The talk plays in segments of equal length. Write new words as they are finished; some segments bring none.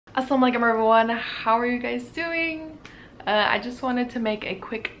Assalamualaikum everyone, how are you guys doing? I just wanted to make a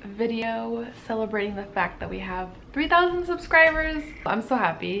quick video celebrating the fact that we have 3,000 subscribers. I'm so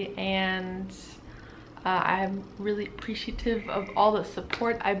happy, and I'm really appreciative of all the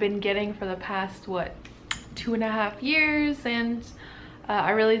support I've been getting for the past, 2.5 years, and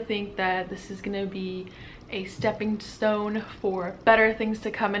I really think that this is gonna be a stepping stone for better things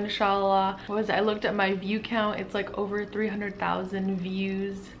to come, inshallah. I looked at my view count, it's like over 300,000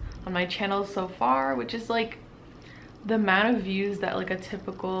 views on my channel so far, which is like the amount of views that like a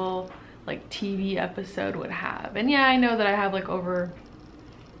typical like TV episode would have. And yeah, I know that I have like over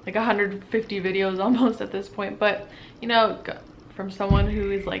like 150 videos almost at this point, but you know, from someone who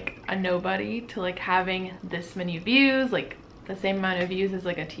is like a nobody to like having this many views, like the same amount of views as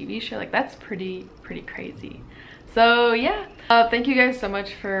like a TV show, like that's pretty crazy. So yeah, thank you guys so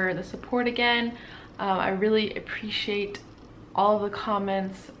much for the support again. I really appreciate all of the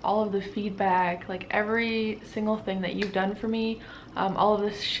comments, all of the feedback, like every single thing that you've done for me, all of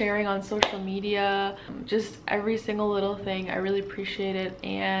this sharing on social media, just every single little thing. I really appreciate it,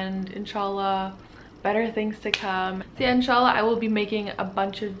 and inshallah better things to come. So yeah, inshallah I will be making a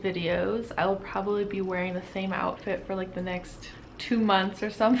bunch of videos. I will probably be wearing the same outfit for like the next 2 months or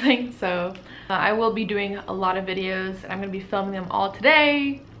something. So I will be doing a lot of videos, and I'm gonna be filming them all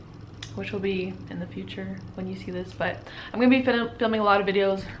today, which will be in the future when you see this, but I'm gonna be filming a lot of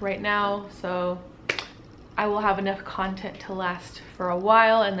videos right now, so I will have enough content to last for a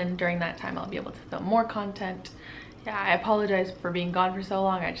while, and then during that time I'll be able to film more content. Yeah, I apologize for being gone for so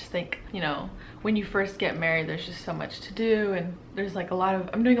long. I just think, you know, when you first get married there's just so much to do, and there's like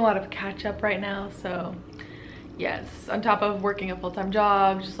I'm doing a lot of catch up right now. So yes, on top of working a full-time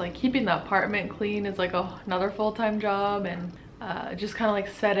job, just like keeping the apartment clean is like another full-time job, and just kind of like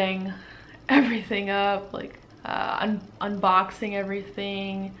setting everything up, like unboxing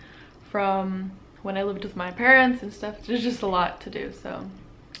everything from when I lived with my parents and stuff. There's just a lot to do. So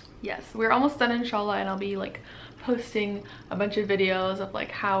yes, we're almost done inshallah, and I'll be like posting a bunch of videos of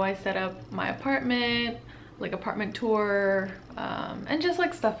like how I set up my apartment, like apartment tour, and just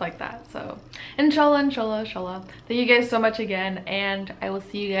like stuff like that. So inshallah. Thank you guys so much again, and I will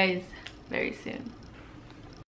see you guys very soon.